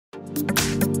Hi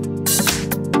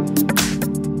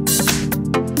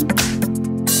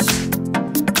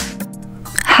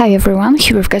everyone,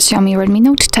 here we've got Xiaomi Redmi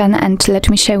Note 10 and let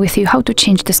me share with you how to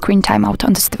change the screen timeout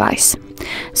on this device.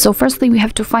 So firstly we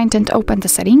have to find and open the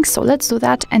settings, so let's do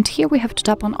that, and here we have to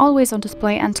tap on always on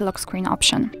display and lock screen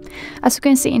option. As you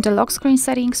can see in the lock screen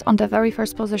settings, on the very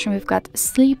first position we've got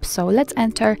sleep, so let's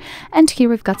enter, and here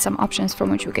we've got some options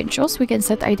from which we can choose. We can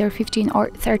set either 15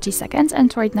 or 30 seconds,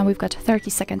 and right now we've got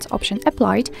 30 seconds option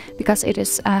applied because it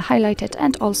is highlighted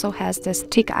and also has this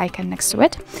tick icon next to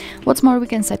it. What's more, we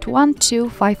can set 1, 2,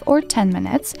 5 or 10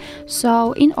 minutes.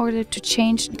 So in order to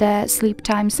change the sleep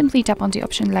time, simply tap on the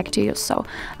option like to use. So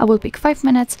I will pick 5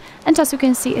 minutes, and as you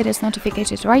can see it is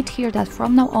notified right here that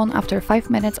from now on, after 5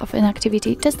 minutes of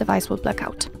inactivity, this device will black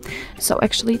out. So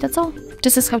actually that's all.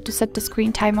 This is how to set the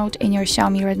screen timeout in your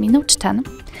Xiaomi Redmi Note 10.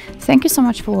 Thank you so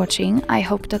much for watching. I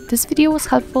hope that this video was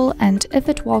helpful, and if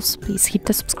it was, please hit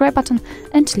the subscribe button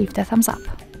and leave the thumbs up.